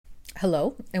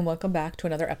Hello, and welcome back to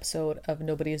another episode of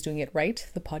Nobody is Doing It Right,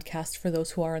 the podcast for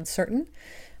those who are uncertain.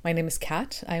 My name is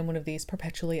Kat. I am one of these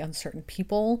perpetually uncertain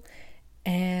people,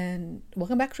 and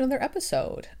welcome back to another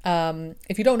episode.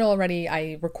 If you don't know already,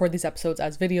 I record these episodes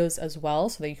as videos as well,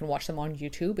 so that you can watch them on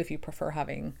YouTube if you prefer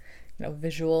having,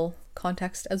 visual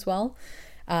context as well.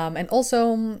 And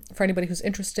also, for anybody who's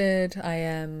interested, I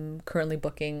am currently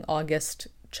booking August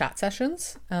chat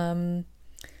sessions.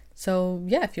 So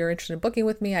yeah, if you're interested in booking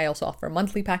with me, I also offer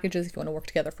monthly packages if you want to work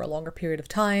together for a longer period of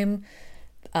time.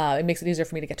 It makes it easier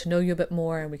for me to get to know you a bit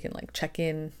more, and we can check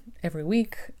in every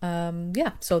week.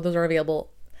 So those are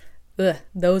available.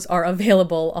 Those are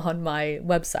available on my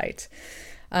website.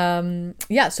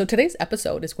 So today's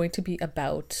episode is going to be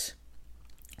about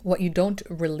what you don't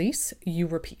release, you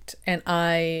repeat. And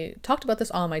I talked about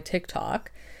this on my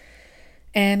TikTok.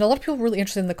 And a lot of people were really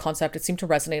interested in the concept. It seemed to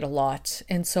resonate a lot.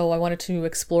 And so I wanted to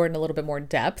explore it in a little bit more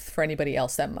depth for anybody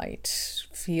else that might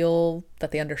feel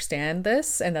that they understand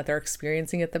this and that they're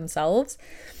experiencing it themselves.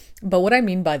 But what I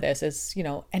mean by this is,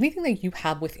 anything that you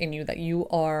have within you that you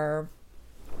are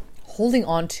holding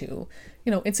on to,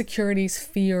 insecurities,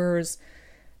 fears,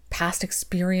 past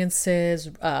experiences,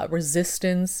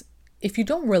 resistance. If you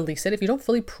don't release it, if you don't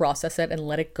fully process it and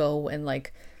let it go and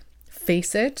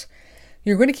face it,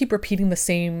 you're going to keep repeating the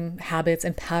same habits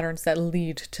and patterns that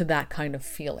lead to that kind of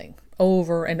feeling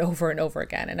over and over and over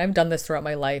again. And I've done this throughout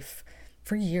my life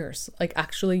for years,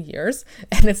 actually years.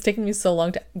 And it's taken me so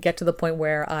long to get to the point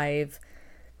where I've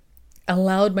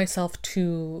allowed myself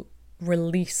to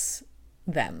release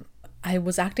them. I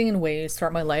was acting in ways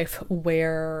throughout my life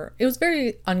where it was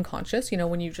very unconscious,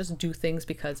 when you just do things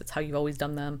because it's how you've always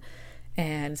done them.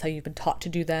 And it's how you've been taught to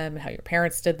do them and how your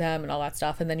parents did them and all that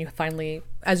stuff. And then you finally,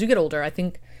 as you get older, I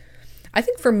think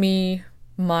for me,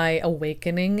 my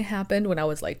awakening happened when I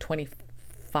was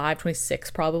 25,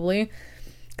 26 probably,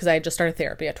 because I had just started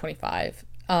therapy at 25.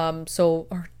 Or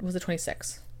was it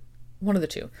 26? One of the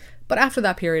two. But after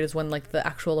that period is when the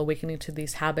actual awakening to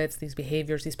these habits, these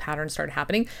behaviors, these patterns started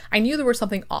happening. I knew there was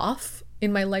something off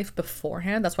in my life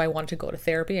beforehand. That's why I wanted to go to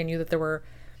therapy. I knew that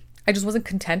I just wasn't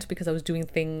content because I was doing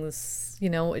things,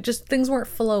 things weren't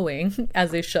flowing as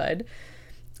they should.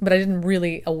 But I didn't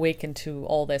really awaken to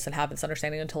all this and have this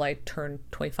understanding until I turned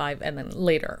 25 and then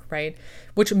later, right?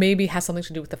 Which maybe has something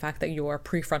to do with the fact that your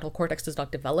prefrontal cortex does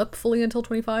not develop fully until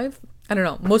 25. I don't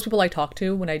know. Most people I talk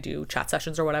to when I do chat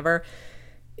sessions or whatever,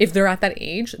 if they're at that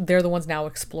age, they're the ones now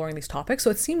exploring these topics. So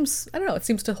it seems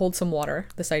to hold some water,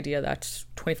 this idea that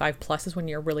 25 plus is when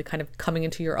you're really kind of coming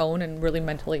into your own and really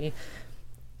mentally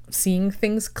seeing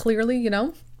things clearly,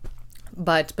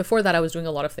 But before that, I was doing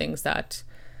a lot of things that,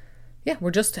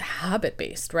 were just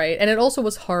habit-based, right? And it also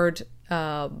was hard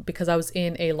because I was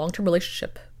in a long-term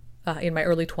relationship in my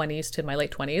early 20s to my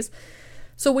late 20s.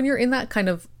 So when you're in that kind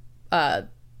of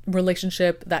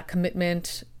relationship, that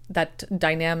commitment, that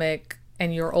dynamic,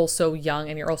 and you're also young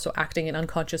and you're also acting in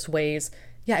unconscious ways,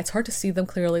 it's hard to see them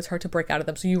clearly. It's hard to break out of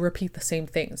them. So you repeat the same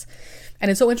things. And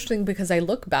it's so interesting because I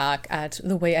look back at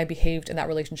the way I behaved in that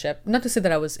relationship. Not to say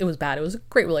that it was bad. It was a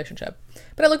great relationship.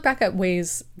 But I look back at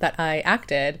ways that I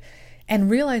acted and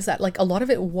realize that a lot of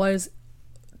it was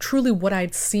truly what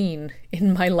I'd seen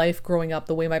in my life growing up,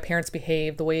 the way my parents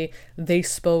behaved, the way they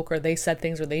spoke or they said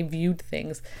things or they viewed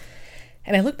things.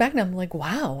 And I look back and I'm like,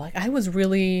 wow, I was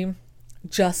really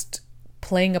just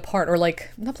playing a part or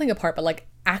not playing a part, but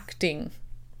acting.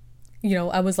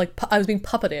 I was being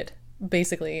puppeted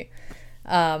basically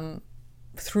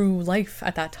through life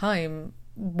at that time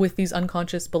with these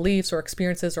unconscious beliefs or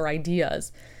experiences or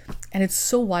ideas. And it's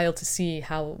so wild to see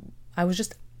how I was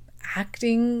just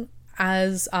acting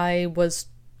as I was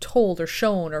told or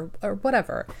shown or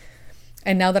whatever.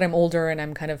 And now that I'm older and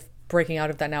I'm kind of breaking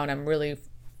out of that now and I'm really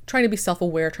trying to be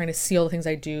self-aware, trying to see all the things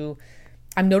I do,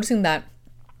 I'm noticing that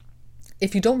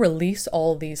if you don't release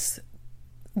all these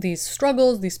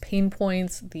struggles, these pain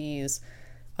points, these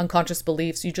unconscious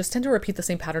beliefs, you just tend to repeat the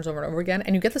same patterns over and over again,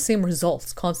 and you get the same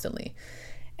results constantly.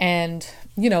 And,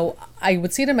 I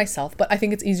would see it in myself, but I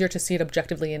think it's easier to see it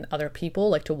objectively in other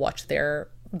people, to watch their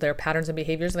patterns and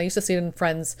behaviors. And I used to see it in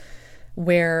friends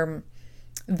where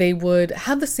they would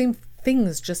have the same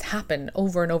things just happen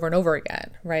over and over and over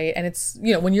again, right? And it's,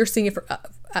 when you're seeing it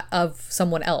of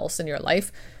someone else in your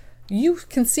life, you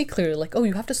can see clearly oh,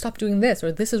 you have to stop doing this,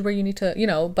 or this is where you need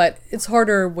to, but it's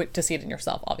harder to see it in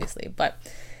yourself, obviously. But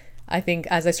I think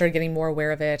as I started getting more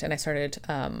aware of it and I started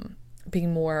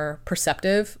being more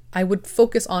perceptive, I would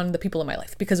focus on the people in my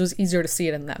life because it was easier to see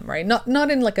it in them, right? Not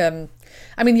in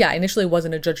initially it was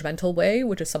in a judgmental way,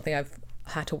 which is something I've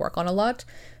had to work on a lot,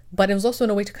 but it was also in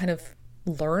a way to kind of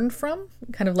learn from,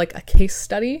 kind of like a case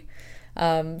study.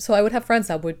 So I would have friends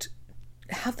that would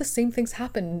have the same things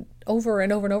happen over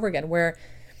and over and over again, where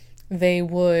they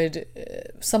would,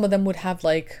 some of them would have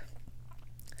like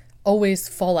always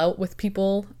fall out with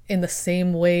people in the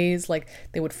same ways. Like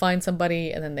they would find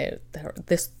somebody and then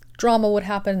this drama would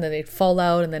happen, and then they'd fall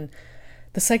out, and then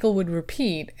the cycle would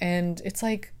repeat. And it's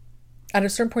like, at a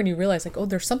certain point you realize like, oh,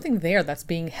 there's something there that's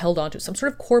being held onto, some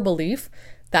sort of core belief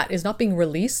that is not being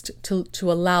released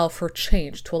to allow for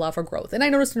change, to allow for growth. And I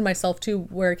noticed in myself too,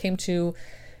 where it came to,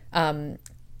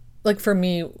 like for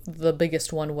me, the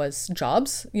biggest one was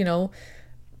jobs,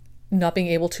 not being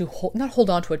able to not hold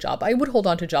on to a job. I would hold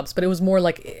on to jobs, but it was more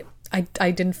like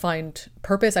I didn't find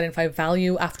purpose. I didn't find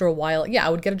value. After a while, yeah, I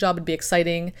would get a job. It'd be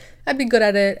exciting. I'd be good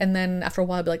at it. And then after a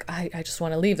while, I'd be like, I just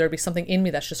want to leave. There'd be something in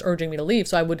me that's just urging me to leave.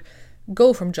 So I would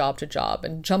go from job to job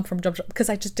and jump from job to job, because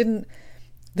I just didn't,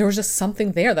 there was just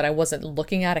something there that I wasn't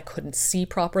looking at. I couldn't see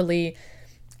properly.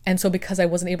 And so because I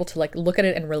wasn't able to like look at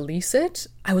it and release it,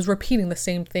 I was repeating the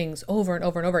same things over and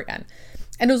over and over again.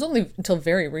 And it was only until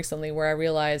very recently where I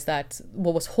realized that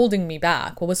what was holding me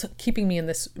back, what was keeping me in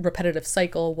this repetitive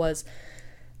cycle, was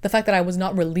the fact that I was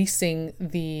not releasing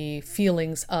the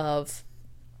feelings of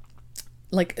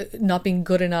like not being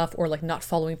good enough, or like not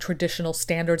following traditional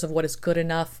standards of what is good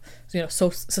enough, so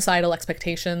societal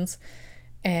expectations,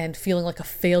 and feeling like a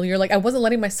failure. Like I wasn't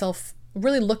letting myself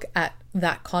really look at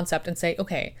that concept and say,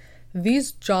 okay,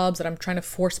 these jobs that I'm trying to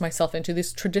force myself into,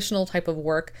 this traditional type of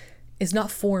work, is not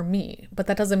for me. But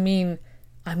that doesn't mean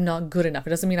I'm not good enough. It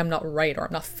doesn't mean I'm not right, or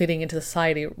I'm not fitting into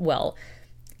society well.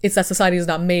 It's that society is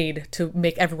not made to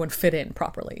make everyone fit in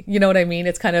properly. You know what I mean?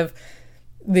 It's kind of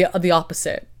the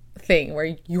opposite thing,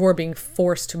 where you're being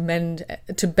forced to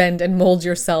bend and mold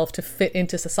yourself to fit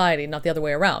into society, not the other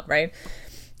way around, right?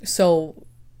 So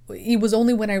it was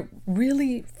only when I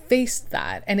really faced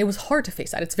that, and it was hard to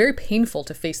face that. It's very painful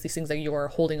to face these things that you're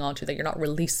holding on to, that you're not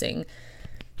releasing.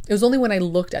 It was only when I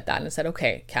looked at that and said,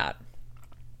 okay, Kat,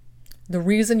 the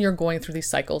reason you're going through these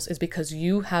cycles is because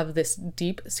you have this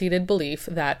deep-seated belief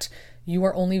that you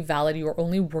are only valid, you are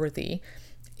only worthy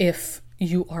if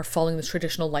you are following this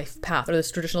traditional life path or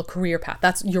this traditional career path.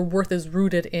 That's, your worth is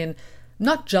rooted in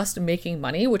not just making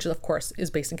money, which of course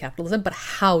is based in capitalism, but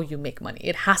how you make money.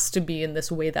 It has to be in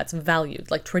this way that's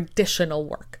valued, like traditional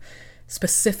work,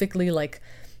 specifically like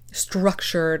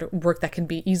structured work that can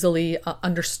be easily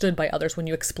understood by others when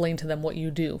you explain to them what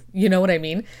you do. You know what I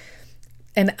mean?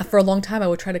 And for a long time, I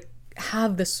would try to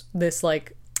have this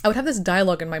like, I would have this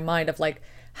dialogue in my mind of like,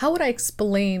 how would I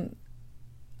explain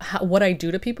what I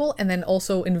do to people, and then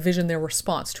also envision their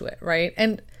response to it, right?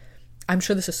 And I'm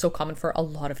sure this is so common for a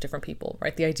lot of different people,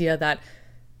 right? The idea that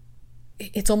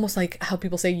it's almost like how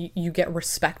people say you get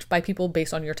respect by people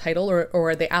based on your title,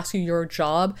 or they ask you your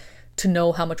job to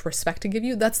know how much respect to give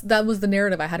you. That was the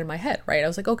narrative I had in my head, right? I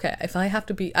was like, okay, if I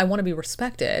want to be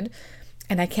respected,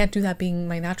 and I can't do that being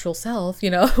my natural self,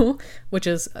 which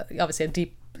is obviously a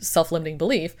deep self-limiting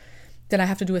belief, then I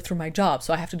have to do it through my job.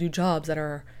 So I have to do jobs that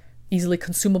are easily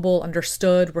consumable,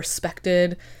 understood,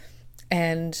 respected,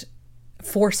 and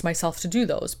force myself to do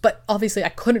those. But obviously I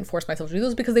couldn't force myself to do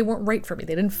those because they weren't right for me.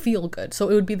 They didn't feel good. So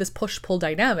it would be this push-pull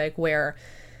dynamic where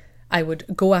I would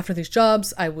go after these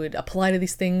jobs, I would apply to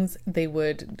these things, they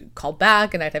would call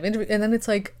back, and I'd have interviews, and then it's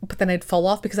like, but then I'd fall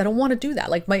off because I don't want to do that.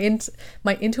 Like my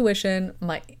intuition,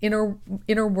 my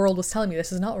inner world was telling me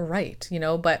this is not right,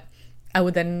 but I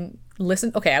would then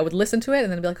listen. Okay, I would listen to it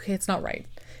and then be like, okay, it's not right.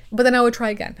 But then I would try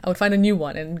again. I would find a new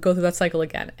one and go through that cycle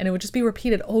again. And it would just be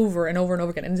repeated over and over and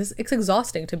over again. And it's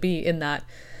exhausting to be in that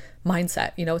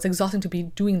mindset. It's exhausting to be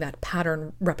doing that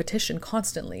pattern repetition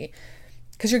constantly,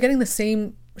 because you're getting the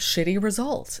same shitty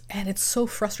result. And it's so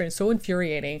frustrating, so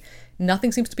infuriating.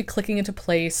 Nothing seems to be clicking into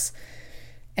place.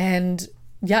 And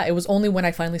yeah, it was only when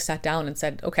I finally sat down and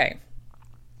said, okay,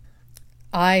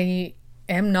 I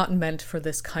am not meant for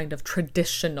this kind of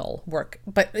traditional work.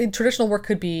 But traditional work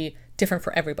could be different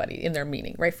for everybody in their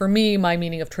meaning, right? For me, my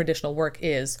meaning of traditional work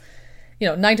is,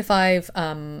 9 to 5,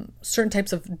 certain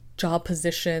types of job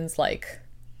positions, like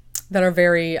that are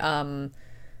very,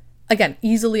 again,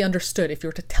 easily understood if you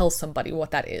were to tell somebody what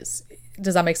that is.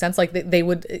 Does that make sense? Like they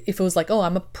would, if it was like, oh,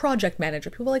 I'm a project manager,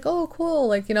 people are like, oh, cool.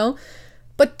 Like,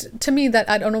 but to me that,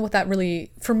 I don't know what that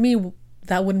really, for me,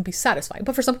 that wouldn't be satisfying,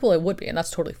 but for some people it would be, and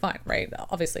that's totally fine, right?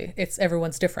 Obviously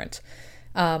everyone's different.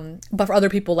 But for other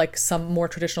people, like some more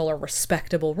traditional or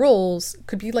respectable roles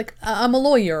could be like, I'm a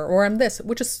lawyer, or I'm this,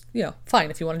 which is, fine.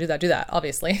 If you want to do that,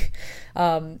 obviously.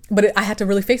 But I had to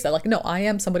really face that. Like, no, I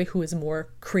am somebody who is more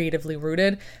creatively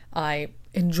rooted. I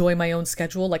enjoy my own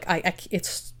schedule. Like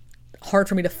it's hard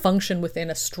for me to function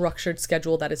within a structured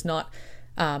schedule that is not,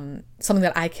 something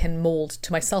that I can mold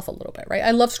to myself a little bit, right?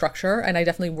 I love structure, and I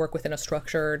definitely work within a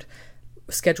structured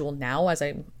schedule now as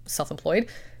I'm self-employed,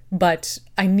 but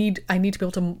I need to be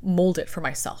able to mold it for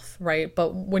myself, right?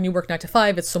 But when you work 9 to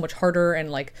 5, it's so much harder.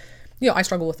 And like, I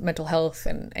struggle with mental health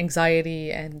and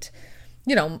anxiety, and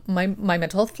my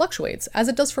mental health fluctuates, as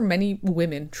it does for many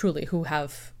women truly who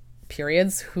have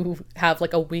periods, who have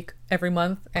like a week every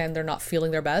month and they're not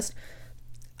feeling their best.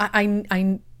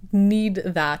 I need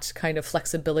that kind of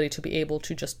flexibility to be able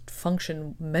to just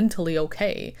function mentally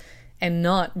okay and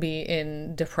not be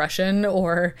in depression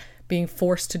or being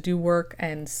forced to do work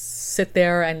and sit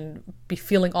there and be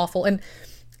feeling awful. And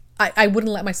I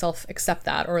wouldn't let myself accept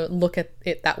that or look at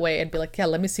it that way and be like, yeah,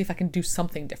 let me see if I can do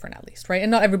something different at least, right?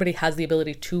 And not everybody has the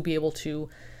ability to be able to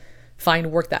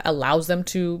find work that allows them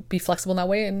to be flexible in that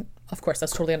way. And of course,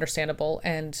 that's totally understandable.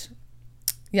 And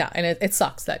yeah, and it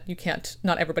sucks that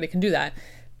not everybody can do that.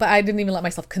 But I didn't even let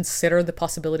myself consider the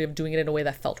possibility of doing it in a way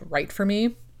that felt right for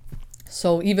me.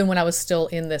 So even when I was still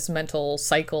in this mental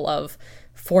cycle of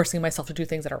forcing myself to do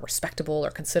things that are respectable or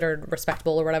considered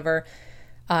respectable or whatever,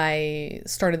 I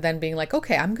started then being like,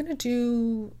 okay, I'm going to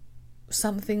do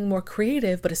something more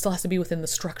creative, but it still has to be within the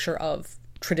structure of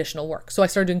traditional work. So I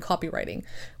started doing copywriting,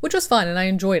 which was fun and I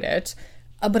enjoyed it.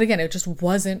 But again, it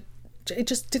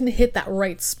just didn't hit that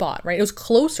right spot, right? It was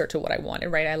closer to what I wanted,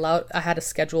 right? I had a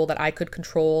schedule that I could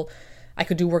control. I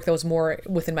could do work that was more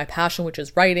within my passion, which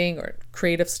is writing or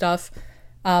creative stuff.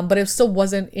 But it still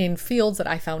wasn't in fields that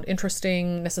I found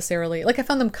interesting necessarily. Like I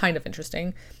found them kind of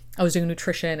interesting. I was doing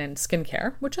nutrition and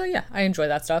skincare, which I enjoy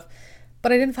that stuff.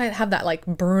 But I didn't have that like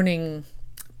burning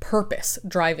purpose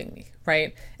driving me,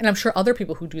 right? And I'm sure other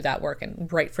people who do that work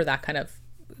and write that kind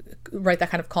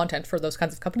of content for those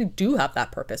kinds of companies do have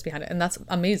that purpose behind it. And that's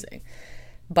amazing.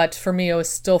 But for me, I was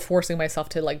still forcing myself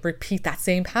to like repeat that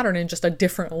same pattern in just a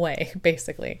different way,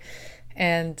 basically.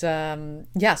 And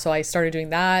so I started doing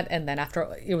that. And then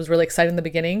after, it was really exciting in the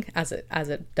beginning, as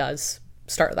it does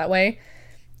start that way.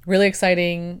 Really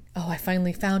exciting. Oh, I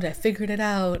finally found it. I figured it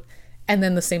out. And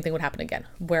then the same thing would happen again,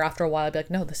 where after a while I'd be like,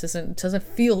 no, doesn't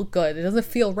feel good. It doesn't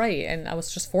feel right. And I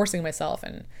was just forcing myself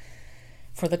and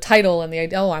for the title and the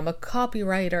idea, I'm a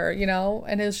copywriter,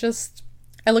 and it's just,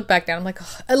 I look back down, I'm like,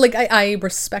 I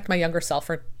respect my younger self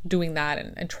for doing that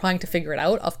and trying to figure it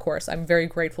out. Of course, I'm very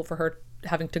grateful for her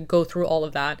having to go through all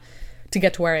of that to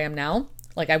get to where I am now.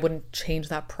 Like I wouldn't change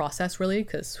that process really,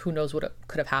 because who knows what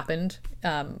could have happened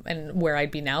and where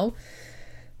I'd be now.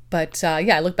 But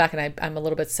I look back and I'm a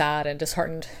little bit sad and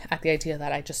disheartened at the idea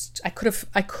that I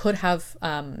could have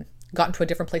gotten to a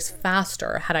different place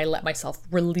faster had I let myself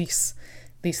release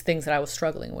these things that I was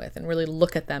struggling with and really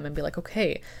look at them and be like,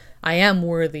 okay, I am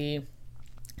worthy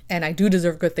and I do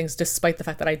deserve good things despite the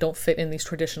fact that I don't fit in these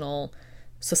traditional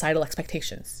societal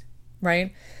expectations,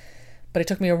 right? But it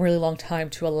took me a really long time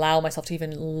to allow myself to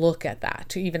even look at that,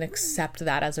 to even accept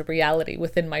that as a reality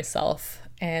within myself.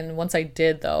 And once I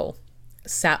did, though,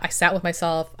 I sat with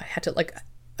myself. I had to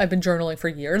I've been journaling for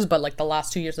years, but like the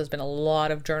last 2 years, there's been a lot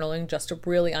of journaling just to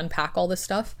really unpack all this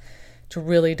stuff, to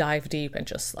really dive deep and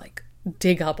just like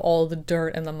dig up all the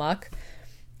dirt and the muck.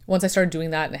 Once I started doing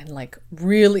that and like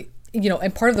really,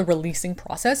 and part of the releasing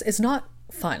process is not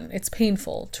fun. It's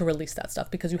painful to release that stuff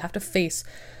because you have to face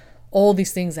all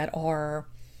these things that are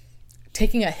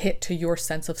taking a hit to your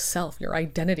sense of self, your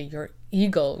identity, your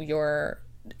ego, your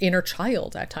inner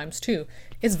child at times too.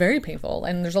 It's very painful.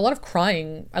 And there's a lot of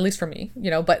crying, at least for me,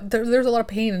 but there's a lot of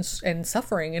pain and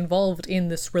suffering involved in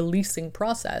this releasing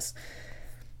process.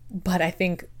 But I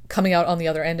think coming out on the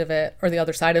other end of it, or the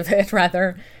other side of it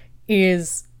rather,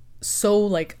 is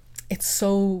so it's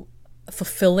so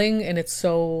fulfilling and it's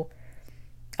so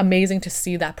amazing to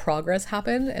see that progress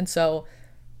happen. And so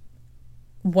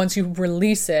once you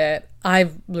release it,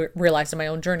 I've realized in my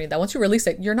own journey that once you release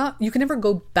it, you can never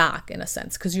go back in a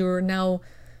sense, because you're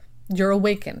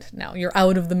awakened now. You're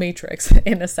out of the matrix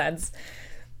in a sense.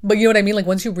 But you know what I mean? Like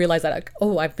once you realize that,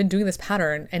 I've been doing this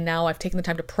pattern and now I've taken the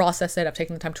time to process it. I've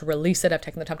taken the time to release it. I've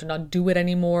taken the time to not do it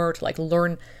anymore, to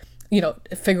learn,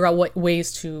 figure out what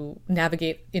ways to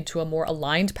navigate into a more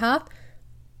aligned path.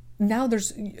 Now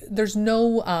there's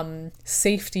no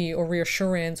safety or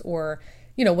reassurance or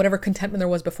whatever contentment there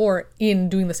was before in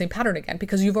doing the same pattern again,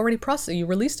 because you've already processed it, you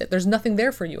released it. There's nothing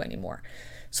there for you anymore.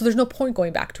 So there's no point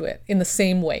going back to it in the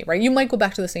same way, right? You might go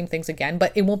back to the same things again,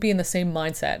 but it won't be in the same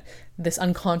mindset, this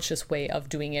unconscious way of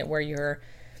doing it where you're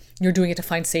doing it to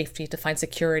find safety, to find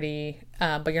security,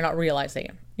 but you're not realizing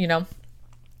it,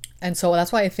 And so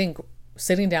that's why I think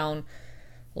sitting down,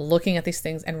 looking at these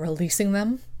things and releasing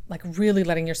them, like really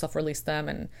letting yourself release them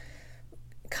and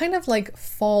kind of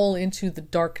fall into the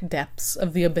dark depths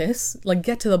of the abyss,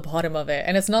 get to the bottom of it.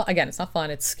 And it's not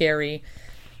fun, it's scary,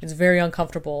 it's very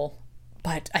uncomfortable.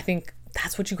 But I think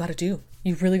that's what you got to do.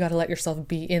 You really got to let yourself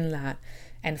be in that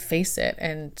and face it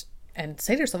and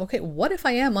say to yourself, okay, what if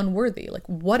I am unworthy? Like,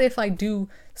 what if I do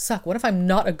suck? What if I'm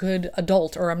not a good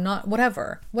adult, or I'm not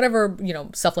whatever,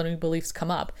 self-limiting beliefs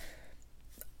come up.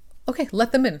 Okay,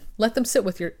 let them in. Let them sit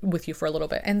with you for a little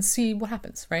bit and see what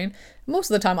happens, right? Most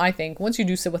of the time, I think once you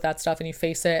do sit with that stuff and you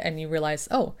face it and you realize,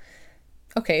 oh,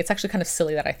 okay, it's actually kind of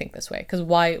silly that I think this way. Because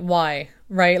why,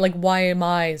 right? Like, why am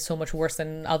I so much worse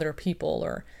than other people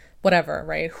or whatever,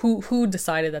 right? Who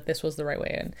decided that this was the right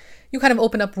way? And you kind of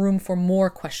open up room for more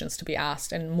questions to be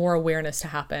asked and more awareness to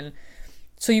happen.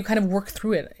 So you kind of work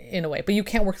through it in a way, but you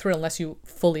can't work through it unless you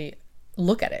fully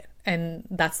look at it. And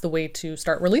that's the way to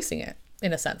start releasing it,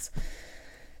 in a sense.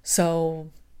 So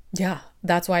yeah,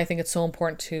 that's why I think it's so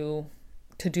important to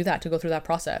do that, to go through that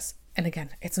process. And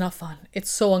again, it's not fun. It's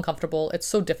so uncomfortable. It's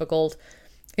so difficult.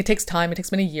 It takes time. It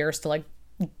takes many years to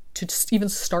just even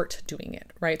start doing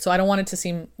it, right? So I don't want it to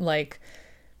seem like,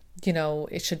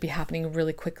 it should be happening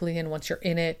really quickly. And once you're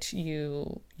in it,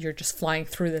 you're just flying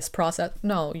through this process.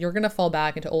 No, you're going to fall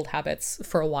back into old habits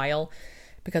for a while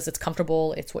because it's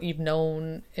comfortable. It's what you've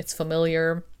known. It's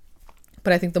familiar.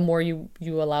 But I think the more you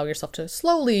allow yourself to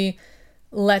slowly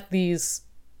let these,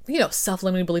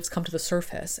 self-limiting beliefs come to the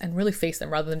surface and really face them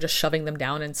rather than just shoving them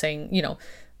down and saying,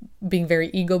 being very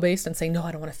ego-based and saying, no,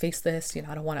 I don't want to face this.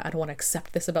 I don't want to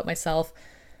accept this about myself.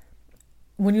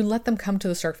 When you let them come to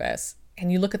the surface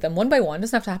and you look at them one by one, it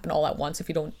doesn't have to happen all at once if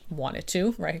you don't want it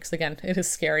to, right? Because again, it is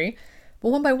scary. But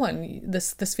one by one,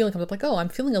 this feeling comes up like, oh, I'm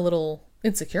feeling a little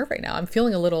insecure right now. I'm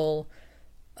feeling a little,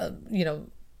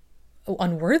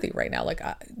 unworthy right now. Like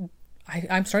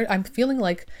I'm feeling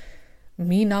like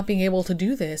me not being able to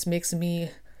do this makes me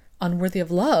unworthy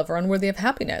of love or unworthy of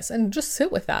happiness. And just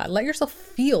sit with that. Let yourself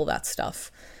feel that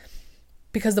stuff.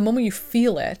 Because the moment you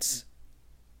feel it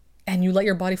and you let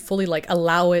your body fully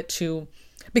allow it to,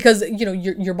 because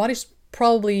your body's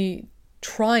probably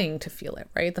trying to feel it,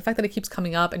 right? The fact that it keeps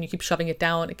coming up and you keep shoving it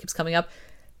down, it keeps coming up.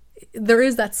 There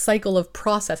is that cycle of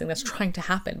processing that's trying to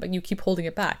happen, but you keep holding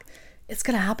it back. It's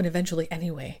going to happen eventually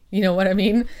anyway. You know what I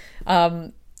mean?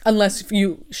 Unless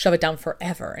you shove it down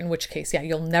forever, in which case, yeah,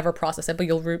 you'll never process it, but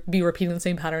you'll be repeating the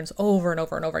same patterns over and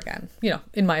over and over again,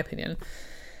 in my opinion.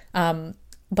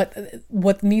 But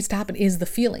what needs to happen is the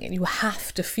feeling, and you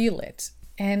have to feel it.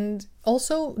 And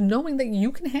also knowing that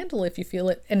you can handle it if you feel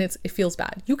it and it feels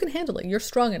bad. You can handle it. You're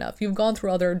strong enough. You've gone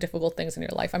through other difficult things in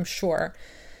your life, I'm sure,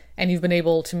 and you've been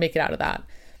able to make it out of that.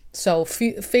 So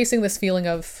facing this feeling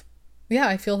of, yeah,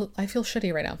 I feel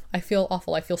shitty right now. I feel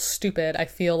awful. I feel stupid. I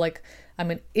feel like I'm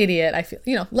an idiot. I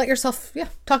feel, let yourself,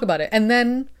 talk about it. And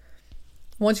then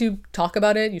once you talk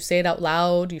about it, you say it out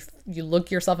loud, you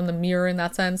look yourself in the mirror in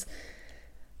that sense,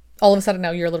 all of a sudden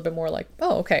now you're a little bit more like,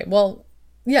 oh, okay, well,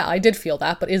 yeah, I did feel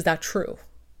that, but is that true?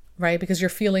 Right? Because your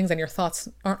feelings and your thoughts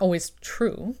aren't always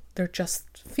true. They're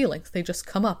just feelings. They just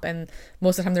come up. And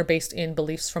most of the time they're based in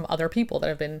beliefs from other people that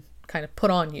have been kind of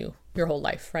put on you your whole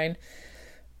life, right?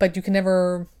 But you can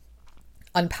never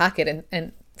unpack it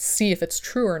and see if it's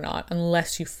true or not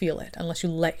unless you feel it, unless you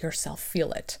let yourself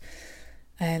feel it.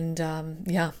 And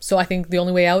so I think the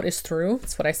only way out is through.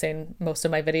 That's what I say in most of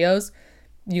my videos.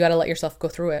 You got to let yourself go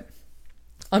through it.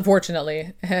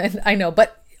 Unfortunately. And I know,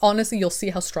 but honestly, you'll see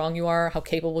how strong you are, how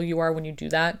capable you are when you do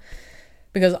that.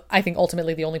 Because I think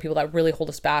ultimately the only people that really hold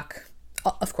us back,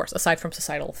 of course, aside from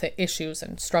societal issues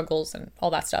and struggles and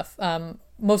all that stuff,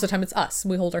 most of the time it's us.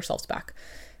 We hold ourselves back.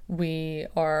 We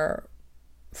are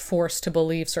forced to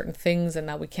believe certain things and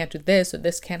that we can't do this or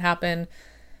this can't happen.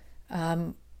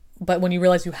 But when you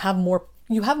realize you have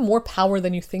more power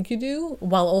than you think you do,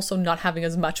 while also not having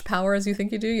as much power as you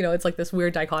think you do, it's like this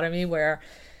weird dichotomy where,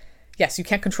 yes, you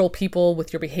can't control people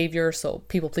with your behavior. So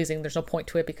people pleasing, there's no point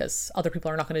to it because other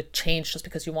people are not going to change just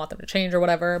because you want them to change or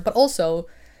whatever. But also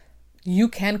you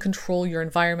can control your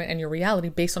environment and your reality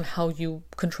based on how you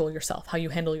control yourself, how you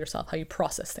handle yourself, how you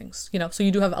process things, so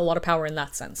you do have a lot of power in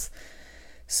that sense.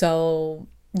 So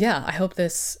yeah, I hope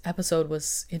this episode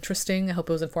was interesting. I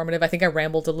hope it was informative. I think I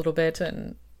rambled a little bit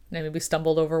and maybe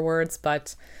stumbled over words,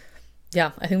 but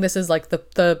yeah, I think this is like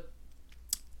the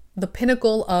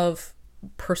pinnacle of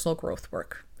personal growth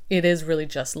work. It is really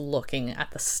just looking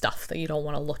at the stuff that you don't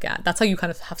want to look at. That's how you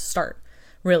kind of have to start,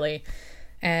 really.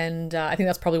 And I think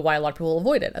that's probably why a lot of people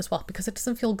avoid it as well, because it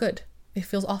doesn't feel good. It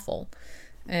feels awful.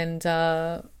 And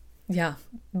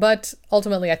but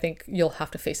ultimately I think you'll have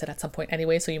to face it at some point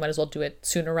anyway, so you might as well do it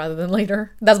sooner rather than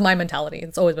later. That's my mentality.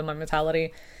 It's always been my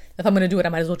mentality. If I'm going to do it, I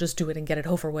might as well just do it and get it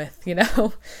over with,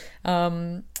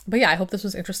 But yeah, I hope this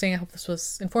was interesting. I hope this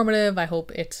was informative. I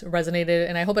hope it resonated,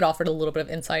 and I hope it offered a little bit of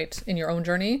insight in your own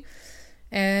journey.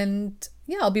 And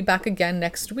yeah, I'll be back again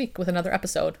next week with another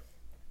episode.